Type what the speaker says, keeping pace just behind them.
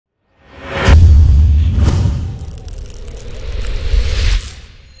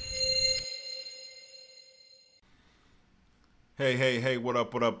Hey, what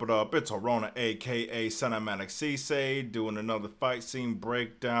up, what up? It's Arona, aka Cinematic Cisse, doing another fight scene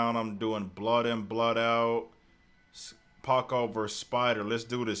breakdown. I'm doing blood in, blood out. Paco vs. Spider. Let's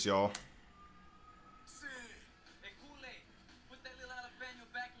do this, y'all.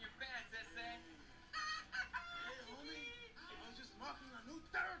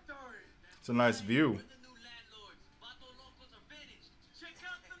 It's a nice view.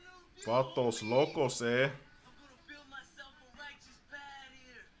 Vatos locos, eh?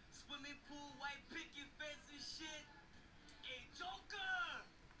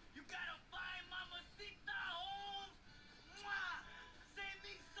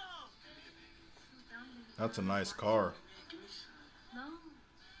 That's a nice car.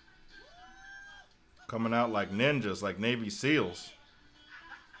 Coming out like ninjas, like Navy SEALs.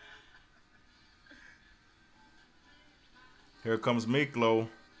 Here comes Miklo.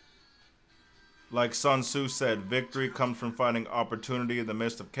 Like Sun Tzu said, victory comes from finding opportunity in the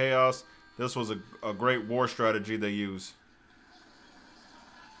midst of chaos. This was a great war strategy they use.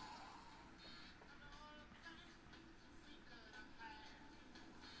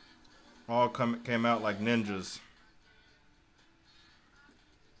 All came out like ninjas.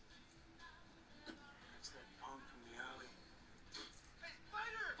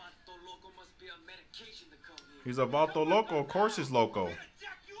 He's a vato loco. Of course he's loco.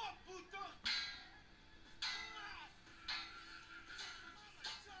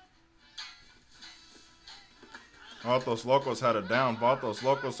 Vatos locos had it down. Vatos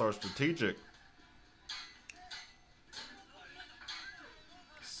locos are strategic.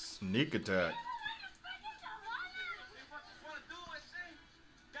 Sneak attack.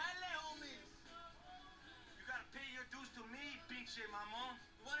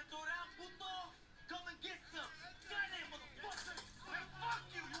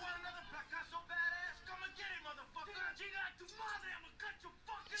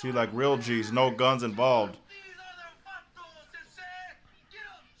 See, like real G's, no guns involved.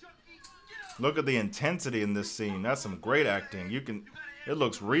 Look at the intensity in this scene. That's some great acting. It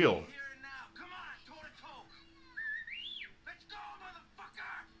looks real.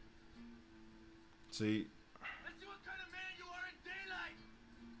 See?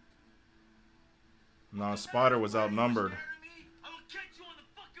 No, Spider was outnumbered.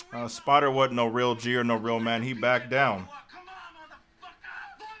 Spider wasn't no real G or no real man. He backed down.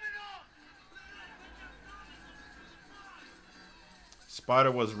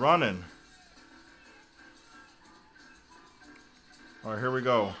 Spider was running. All right, here we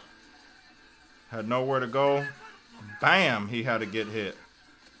go. Had nowhere to go. Bam! He had to get hit.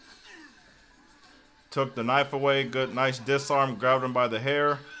 Took the knife away. Good, nice disarm. Grabbed him by the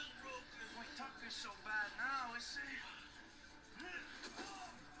hair.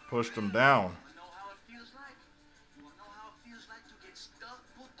 Pushed him down.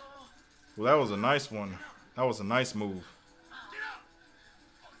 Well, that was a nice one. That was a nice move.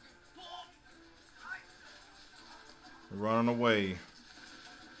 Running away.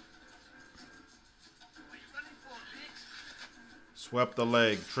 Swept the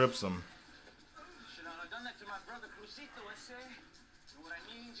leg, trips him.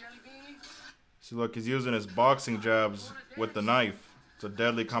 See, look, he's using his boxing jabs with the knife. It's a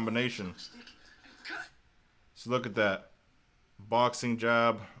deadly combination. So look at that. Boxing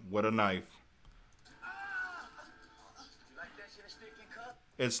jab with a knife.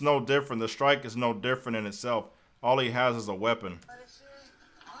 It's no different. The strike is no different in itself. All he has is a weapon.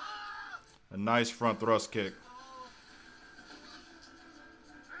 A nice front thrust kick.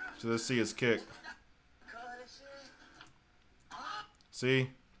 So let's see his kick. See?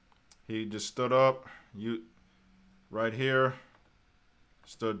 He just stood up. Right here.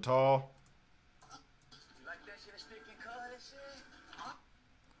 Stood tall.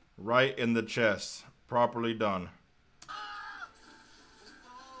 Right in the chest. Properly done.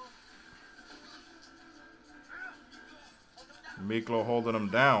 Miklo holding him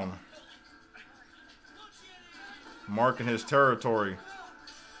down. Marking his territory.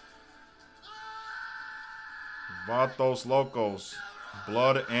 Vatos locos.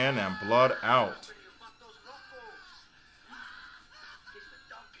 Blood in and blood out.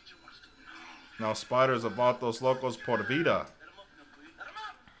 Now Spider's a Vatos locos por vida.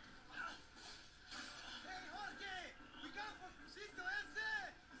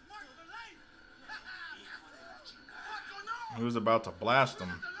 He was about to blast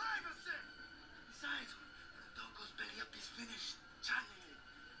him.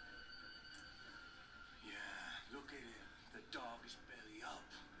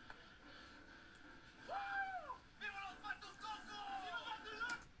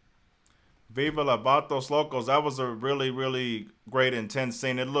 Viva la Vatos Locos. That was a really, really great, intense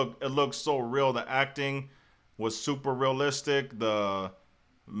scene. It looked so real. The acting was super realistic. The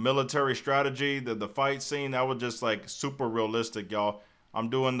military strategy, the fight scene, that was just like super realistic, y'all. I'm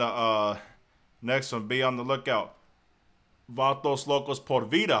doing the next one. Be on the lookout. Vatos Locos por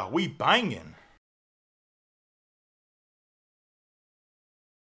vida. We banging.